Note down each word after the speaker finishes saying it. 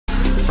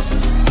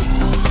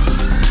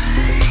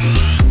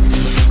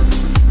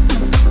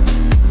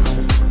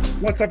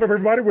What's up,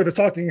 everybody? We're the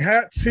Talking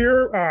Hats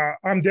here.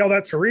 I'm Dale.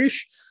 That's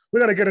Harish.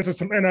 We got to get into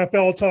some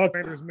NFL talk.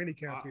 Commanders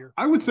minicamp here.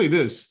 I would say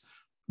this.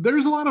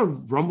 There's a lot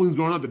of rumblings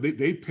going on that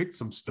they picked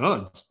some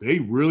studs. They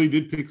really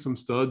did pick some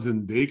studs,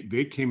 and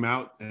they came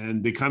out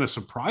and they kind of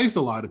surprised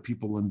a lot of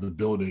people in the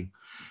building.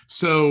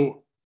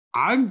 So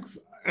and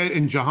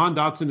Jahan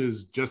Dotson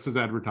is just as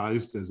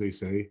advertised as they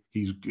say.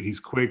 He's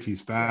quick,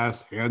 he's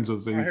fast, hands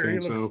of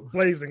anything. He looks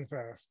blazing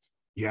fast.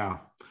 Yeah.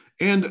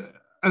 And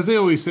as they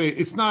always say,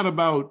 it's not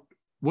about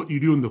what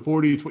you do in the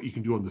 40, it's what you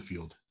can do on the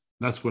field.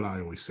 That's what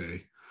I always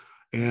say.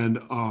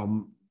 And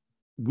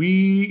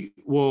we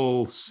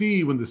will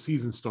see when the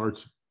season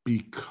starts,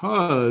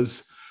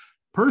 because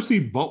Percy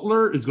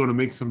Butler is going to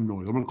make some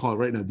noise. I'm going to call it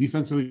right now.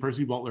 Defensively,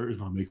 Percy Butler is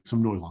going to make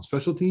some noise on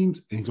special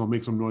teams, and he's going to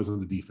make some noise on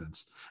the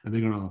defense. And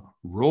they're going to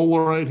roll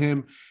right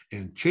him.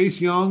 And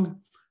Chase Young,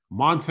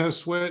 Montez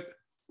Sweat,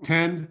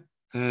 10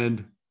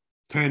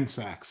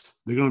 sacks.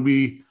 They're going to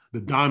be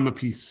the dime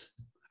apiece.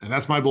 And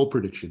that's my bold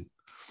prediction.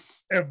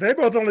 If they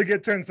both only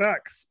get 10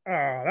 sacks,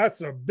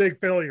 that's a big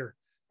failure.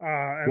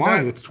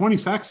 Why? It's 20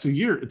 sacks a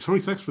year. It's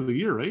 20 sacks for the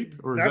year, right?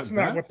 Or that's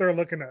not what they're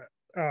looking at.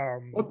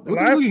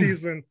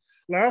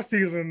 Last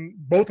season,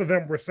 both of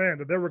them were saying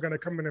that they were going to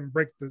come in and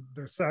break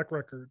the sack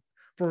record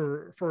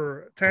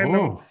for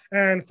tandem,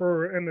 and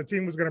the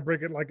team was going to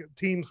break it like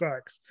team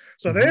sacks.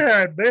 So they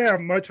have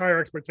much higher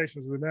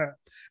expectations than that,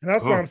 and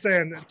that's why I'm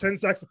saying 10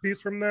 sacks apiece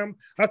from them.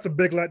 That's a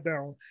big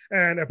letdown.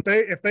 And if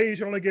they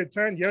each only get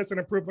 10, yeah, it's an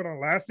improvement on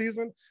last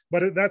season,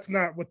 but that's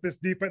not what this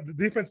defense. The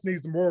defense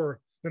needs more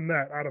than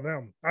that out of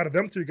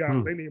them two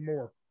guys. They need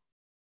more.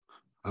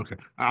 Okay.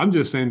 I'm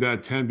just saying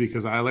that 10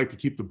 because I like to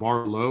keep the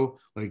bar low,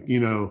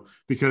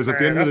 because at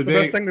the end of the day,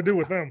 that's the best thing to do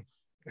with them.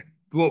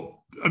 Well,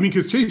 I mean,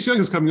 because Chase Young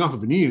is coming off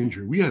of a knee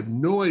injury. We have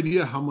no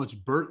idea how much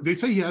they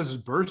say he has his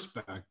burst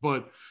back,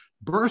 but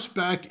burst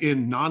back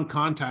in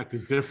non-contact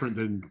is different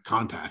than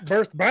contact.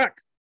 Burst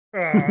back.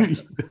 I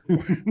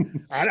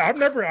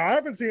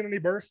haven't seen any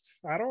burst.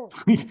 I don't.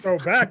 So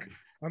back,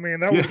 I mean,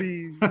 that'd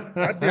be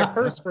a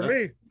first for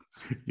me.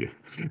 Yeah.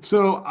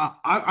 So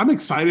I'm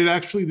excited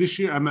actually this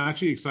year. I'm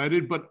actually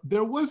excited, but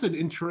there was an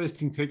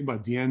interesting take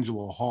about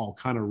D'Angelo Hall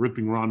kind of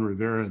ripping Ron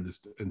Rivera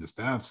and the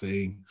staff,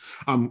 saying,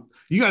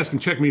 you guys can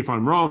check me if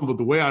I'm wrong, but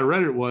the way I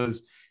read it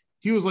was,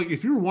 he was like,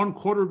 if you're one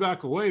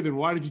quarterback away, then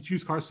why did you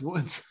choose Carson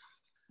Wentz?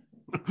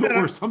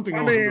 Or something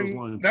along those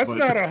lines. That's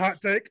not a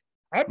hot take.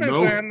 I've been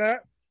saying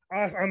that.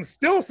 I'm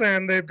still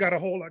saying they've got a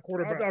hold at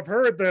quarterback. I've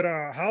heard that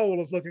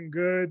Howell is looking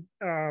good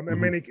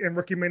in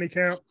rookie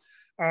minicamp.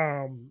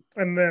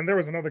 And then there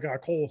was another guy,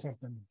 Cole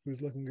something,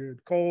 who's looking good.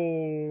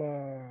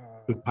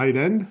 The tight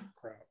end?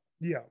 Crap.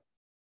 Yeah.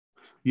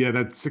 Yeah,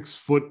 that 6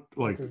 foot,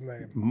 like, his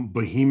name?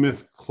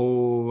 Behemoth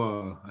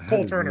Cole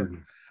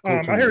Turner.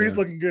 I hear he's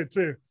looking good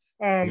too.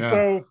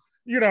 So,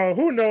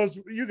 who knows?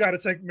 You got to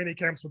take mini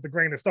camps with a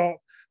grain of salt.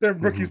 They're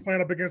rookies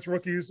playing up against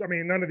rookies. I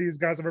mean, none of these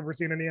guys have ever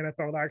seen any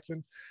NFL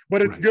action,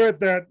 but it's good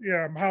that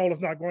Howell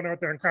is not going out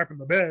there and crapping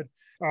the bed.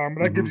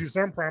 That gives you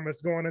some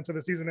promise going into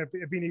the season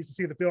if he needs to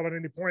see the field at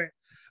any point.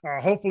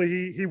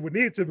 Hopefully he would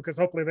need to, because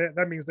hopefully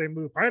that means they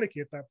move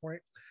Heineke at that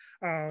point.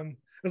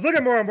 It's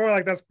looking more and more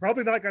like that's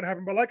probably not going to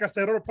happen. But like I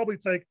said, it'll probably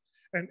take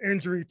an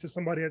injury to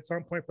somebody at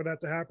some point for that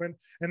to happen.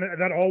 And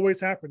that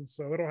always happens.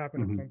 So it'll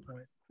happen at some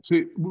point.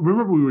 See,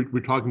 remember we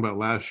were talking about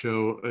last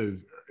show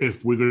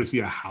if we're going to see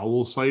a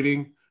Howell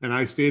sighting, and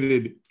I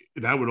stated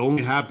that would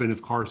only happen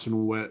if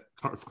Carson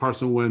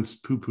Wentz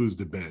poo-poos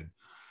the bed.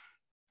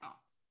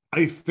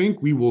 I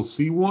think we will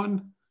see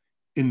one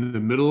in the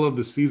middle of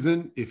the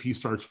season if he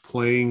starts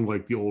playing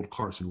like the old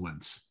Carson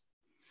Wentz.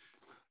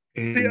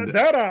 And see,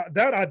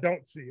 that I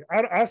don't see.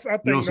 I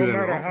think no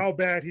matter how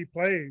bad he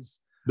plays,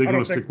 they're going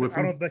to stick with him.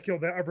 I don't think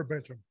he'll ever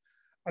bench him.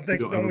 I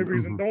think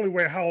the only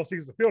way Howell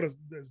sees the field is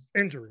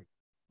injury.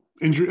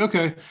 Injury,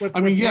 okay. With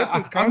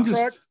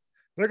contract,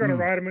 they're going to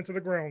ride him into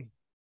the ground.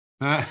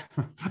 I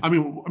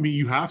mean,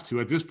 you have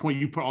to. At this point,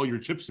 you put all your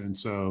chips in.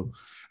 So,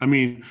 I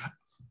mean,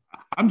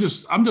 I'm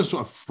just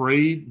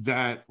afraid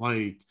that,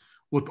 like,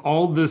 with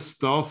all this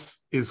stuff,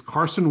 is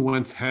Carson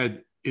Wentz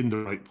head in the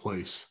right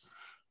place?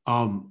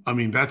 I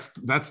mean, that's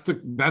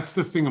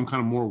the thing I'm kind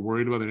of more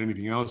worried about than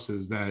anything else,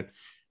 is that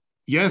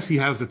yes, he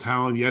has the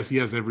talent, yes, he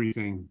has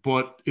everything,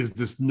 but is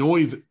this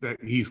noise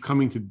that he's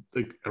coming to,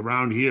 like,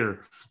 around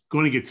here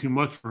going to get too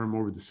much for him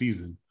over the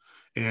season?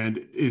 And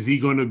is he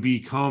going to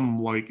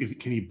become like,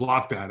 can he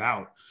block that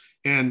out?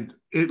 And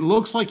it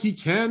looks like he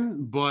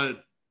can,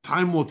 but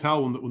time will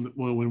tell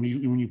when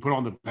you put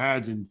on the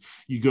pads and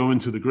you go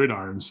into the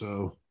gridiron.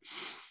 So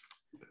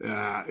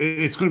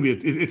it's going to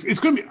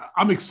be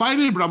I'm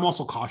excited, but I'm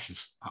also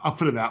cautious. I'll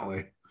put it that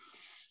way.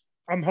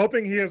 I'm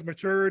hoping he has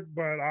matured,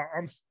 but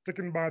I'm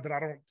sticking by that. I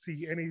don't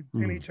see any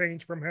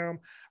change from him.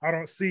 I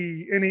don't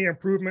see any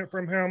improvement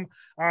from him.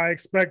 I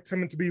expect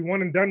him to be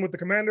one and done with the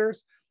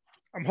Commanders.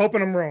 I'm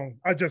hoping I'm wrong.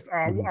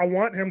 I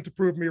want him to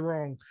prove me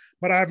wrong,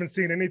 but I haven't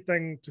seen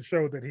anything to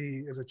show that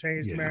he is a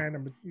changed man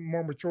and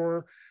more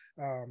mature.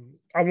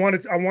 I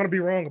want to be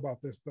wrong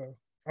about this, though.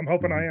 I'm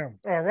hoping I am.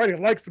 All righty.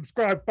 Like,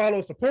 subscribe, follow,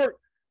 support.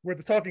 We're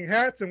the Talking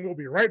Hats, and we'll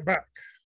be right back.